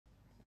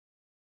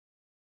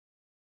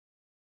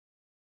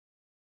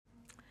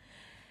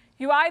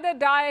You either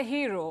die a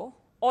hero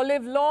or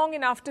live long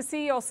enough to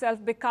see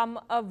yourself become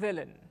a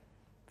villain.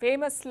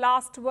 Famous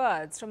last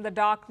words from the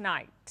Dark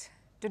Knight.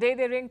 Today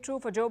they ring true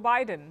for Joe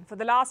Biden. For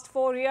the last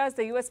 4 years,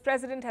 the US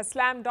president has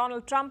slammed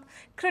Donald Trump,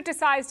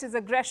 criticized his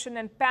aggression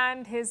and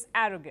panned his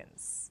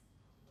arrogance.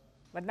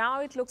 But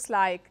now it looks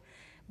like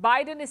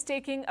Biden is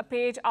taking a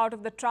page out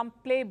of the Trump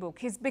playbook.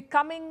 He's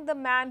becoming the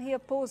man he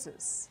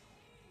opposes.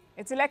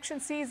 It's election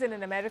season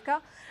in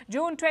America.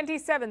 June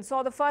 27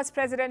 saw the first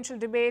presidential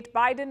debate.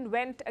 Biden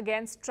went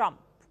against Trump,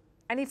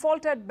 and he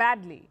faltered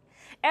badly.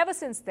 Ever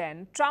since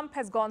then, Trump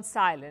has gone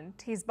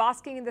silent. He's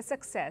basking in the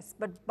success,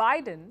 but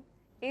Biden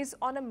is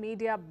on a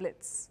media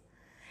blitz.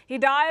 He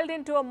dialed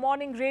into a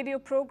morning radio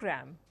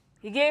program.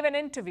 He gave an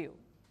interview.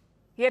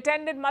 He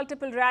attended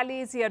multiple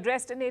rallies. He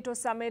addressed a NATO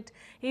summit.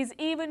 He's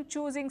even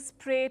choosing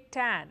spray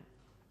tan.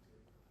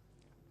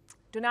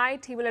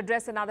 Tonight, he will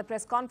address another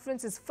press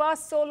conference, his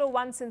first solo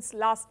one since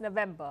last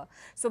November.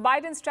 So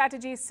Biden's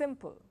strategy is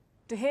simple.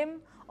 To him,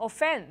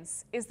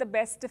 offense is the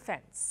best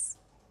defense.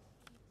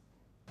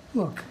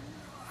 Look,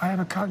 I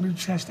have a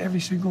cognitive test every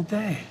single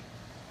day.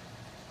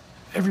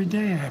 Every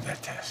day I have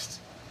that test.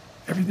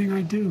 Everything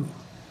I do.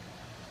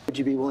 Would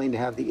you be willing to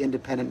have the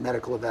independent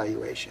medical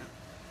evaluation?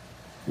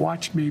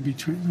 Watch me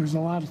between, there's a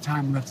lot of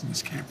time left in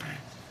this campaign.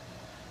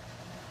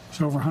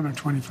 It's over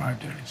 125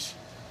 days.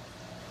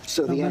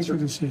 So I'll make a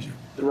decision.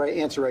 The right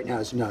answer right now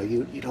is no,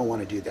 you don't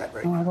want to do that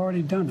right now. No, I've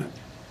already done it.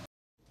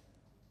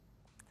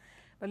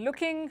 But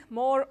looking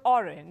more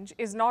orange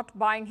is not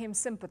buying him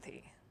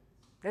sympathy.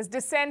 There's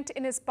dissent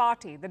in his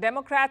party. The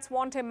Democrats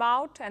want him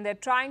out, and they're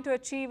trying to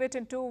achieve it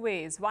in two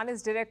ways. One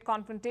is direct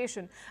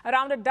confrontation.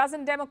 Around a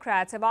dozen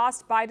Democrats have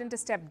asked Biden to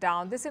step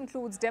down. This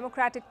includes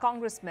Democratic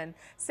congressmen,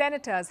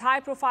 senators,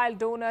 high-profile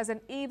donors, and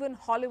even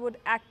Hollywood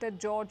actor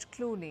George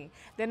Clooney.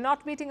 They're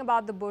not beating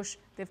about the bush.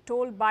 They've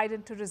told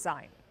Biden to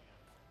resign.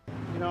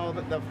 You know,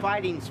 the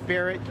fighting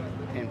spirit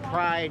and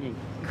pride and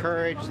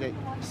courage that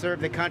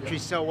served the country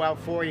so well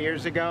 4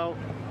 years ago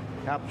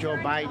helped Joe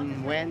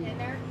Biden win.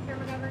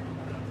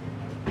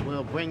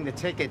 Will bring the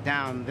ticket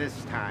down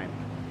this time.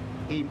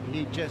 He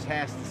just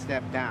has to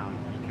step down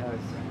because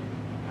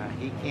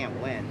he can't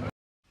win.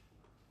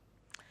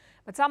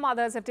 But some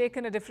others have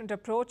taken a different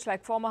approach,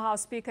 like former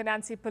House Speaker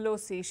Nancy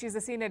Pelosi. She's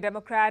a senior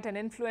Democrat and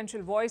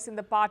influential voice in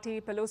the party.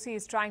 Pelosi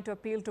is trying to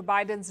appeal to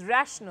Biden's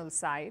rational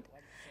side.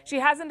 She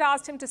hasn't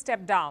asked him to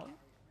step down.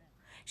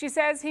 She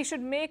says he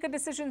should make a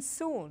decision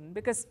soon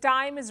because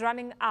time is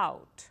running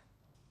out.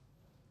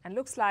 And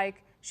looks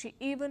like she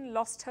even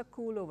lost her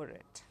cool over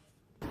it.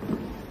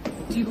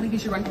 Do you believe you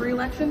should run for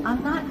re-election?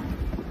 I'm not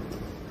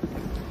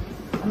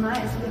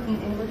speaking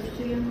English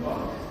to you.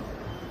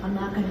 I'm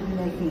not going to be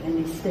making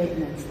any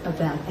statements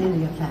about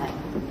any of that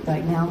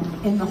right now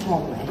in the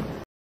hallway.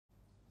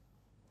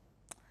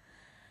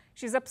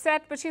 She's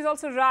upset, but she's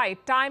also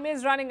right. Time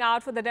is running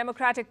out for the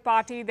Democratic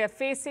Party. They're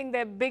facing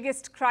their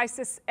biggest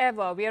crisis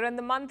ever. We are in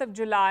the month of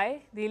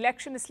July. The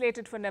election is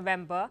slated for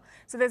November.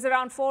 So there's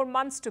around 4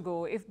 months to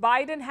go. If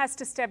Biden has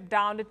to step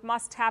down, it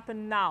must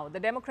happen now. The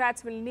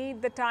Democrats will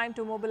need the time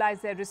to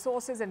mobilize their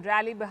resources and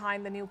rally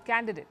behind the new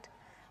candidate.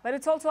 But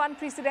it's also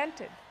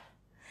unprecedented.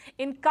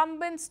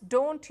 Incumbents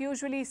don't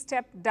usually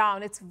step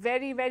down. It's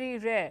very, very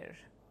rare.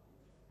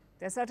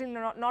 They're certainly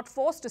not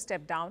forced to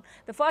step down.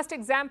 The first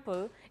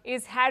example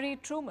is Harry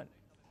Truman,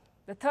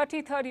 the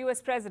 33rd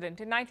U.S. president.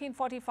 In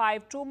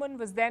 1945, Truman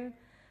was then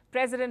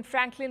President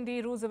Franklin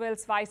D.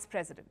 Roosevelt's vice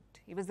president.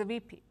 He was the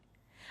VP.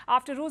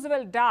 After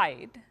Roosevelt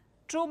died,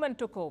 Truman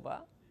took over,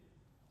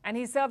 and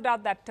he served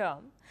out that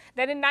term.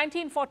 Then in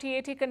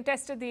 1948, he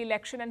contested the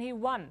election, and he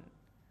won.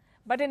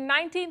 But in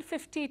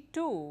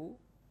 1952,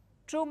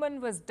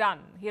 Truman was done.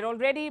 He had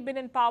already been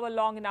in power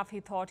long enough, he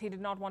thought. He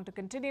did not want to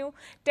continue.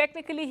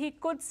 Technically, he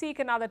could seek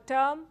another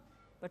term,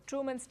 but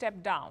Truman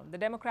stepped down. The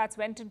Democrats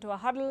went into a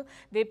huddle.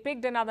 They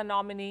picked another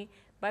nominee,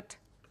 but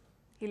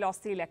he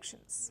lost the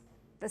elections.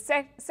 The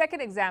second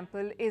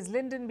example is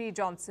Lyndon B.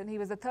 Johnson. He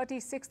was the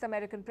 36th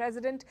American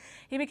president.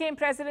 He became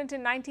president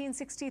in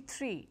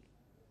 1963,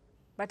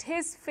 but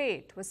his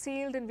fate was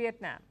sealed in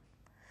Vietnam.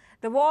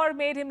 The war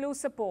made him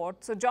lose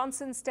support, so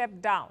Johnson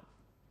stepped down.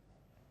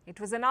 It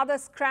was another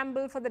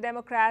scramble for the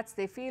Democrats.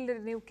 They fielded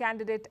a new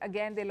candidate.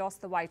 Again, they lost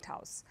the White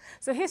House.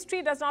 So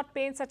history does not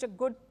paint such a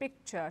good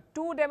picture.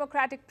 2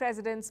 Democratic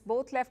presidents,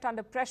 both left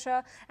under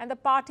pressure, and the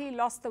party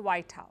lost the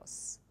White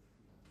House.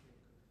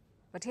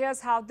 But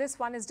here's how this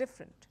one is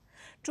different.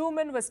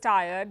 Truman was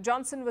tired.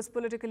 Johnson was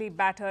politically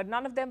battered.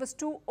 None of them was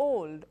too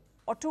old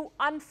or too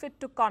unfit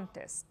to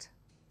contest.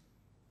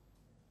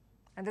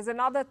 And there's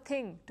another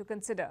thing to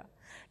consider.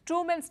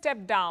 Truman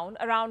stepped down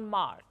around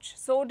March.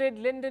 So did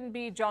Lyndon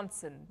B.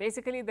 Johnson.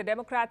 Basically, the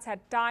Democrats had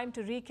time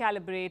to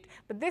recalibrate,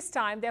 but this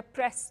time they're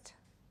pressed.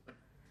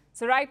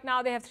 So right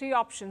now they have 3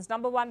 options.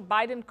 Number 1,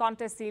 Biden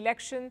contests the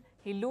election.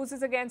 He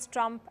loses against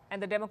Trump,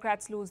 and the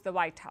Democrats lose the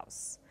White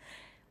House.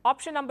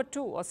 Option number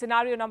 2, or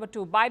scenario number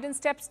 2, Biden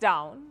steps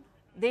down.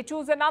 They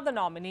choose another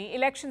nominee,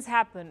 elections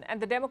happen,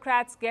 and the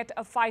Democrats get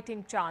a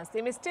fighting chance.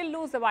 They may still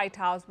lose the White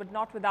House, but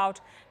not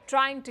without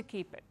trying to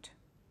keep it.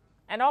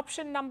 And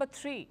option number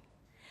 3,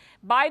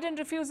 Biden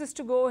refuses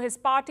to go. His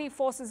party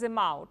forces him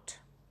out.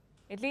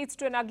 It leads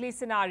to an ugly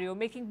scenario,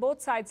 making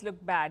both sides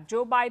look bad,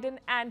 Joe Biden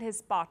and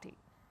his party.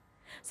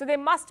 So they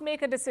must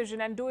make a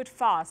decision and do it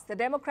fast. The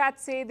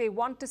Democrats say they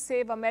want to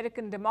save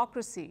American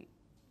democracy.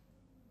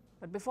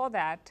 But before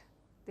that,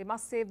 they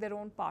must save their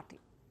own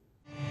party.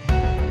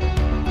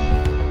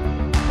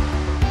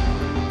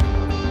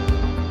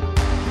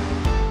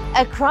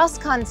 Across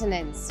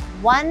continents,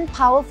 one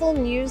powerful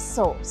news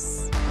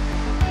source.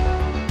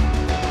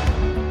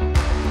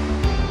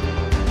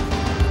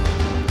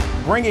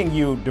 Bringing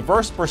you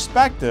diverse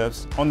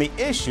perspectives on the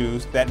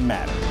issues that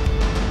matter.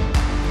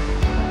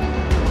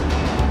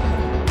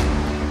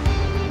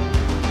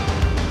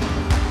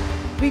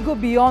 We go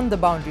beyond the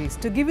boundaries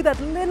to give you that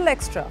little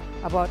extra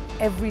about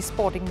every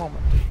sporting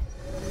moment.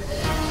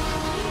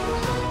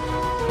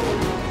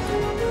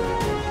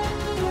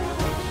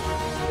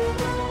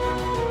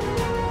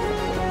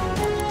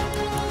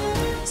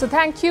 So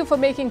thank you for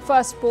making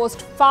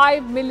Firstpost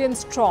 5 million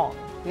strong.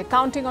 We're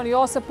counting on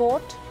your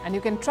support, and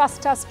you can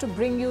trust us to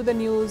bring you the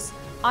news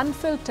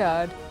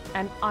unfiltered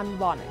and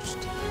unvarnished.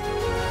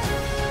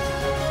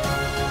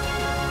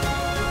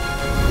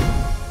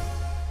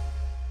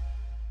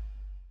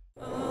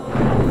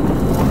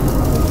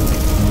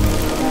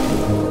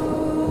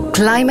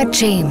 Climate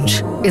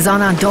change is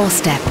on our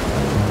doorstep.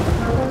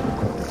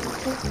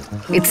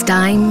 It's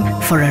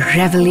time for a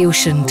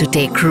revolution to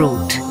take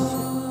root.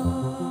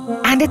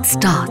 And it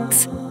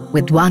starts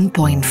with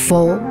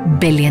 1.4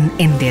 billion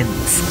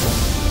Indians.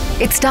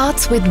 It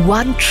starts with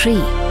one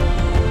tree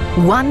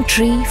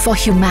for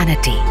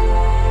humanity,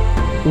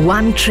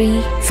 one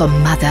tree for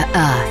Mother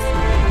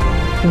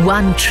Earth,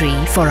 one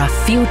tree for our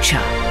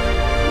future.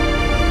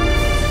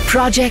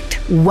 Project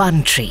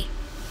One Tree,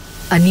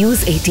 a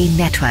News 18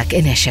 network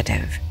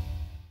initiative.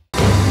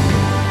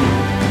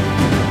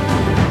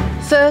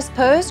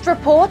 Firstpost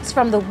reports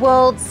from the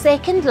world's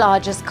second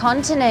largest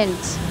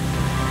continent.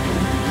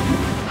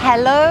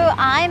 Hello,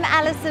 I'm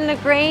Alison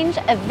Lagrange.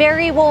 A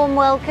very warm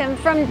welcome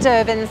from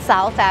Durban,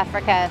 South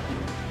Africa.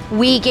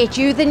 We get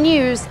you the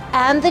news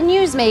and the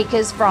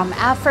newsmakers from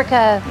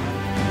Africa.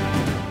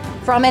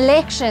 From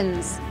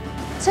elections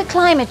to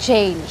climate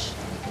change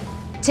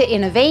to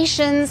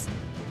innovations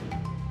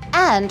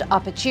and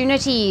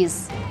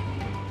opportunities.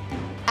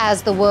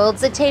 As the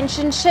world's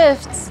attention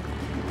shifts,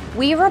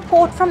 we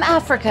report from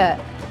Africa,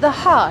 the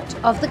heart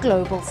of the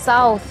global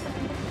South.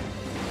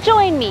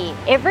 Join me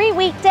every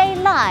weekday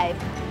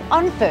live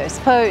on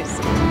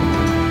Firstpost.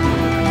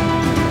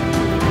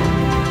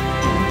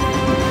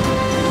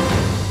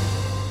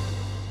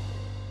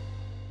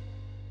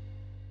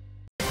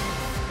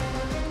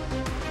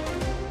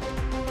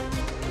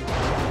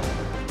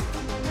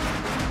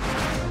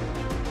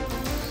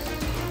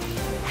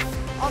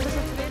 On the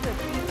show today, the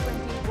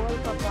T20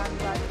 World Cup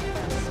bandwagon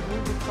has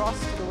moved across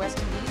to the West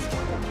Indies.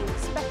 What can you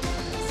expect from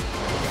this?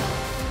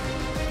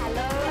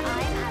 Hello,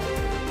 I'm Alison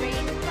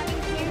Lagrange, coming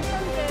to you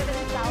from Durban,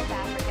 South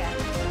Africa.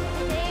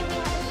 Today we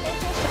have a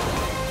special show.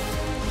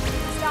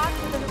 Start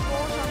with a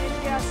report on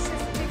India's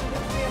shifting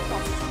nuclear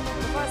posture. For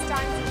the first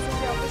time since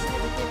India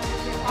officially became a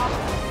nuclear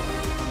power.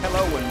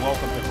 Hello and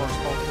welcome to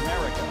Firstpost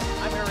America.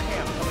 I'm Aaron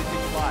Ham, coming to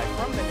you live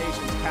from the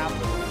nation's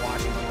capital in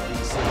Washington,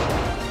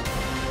 D.C.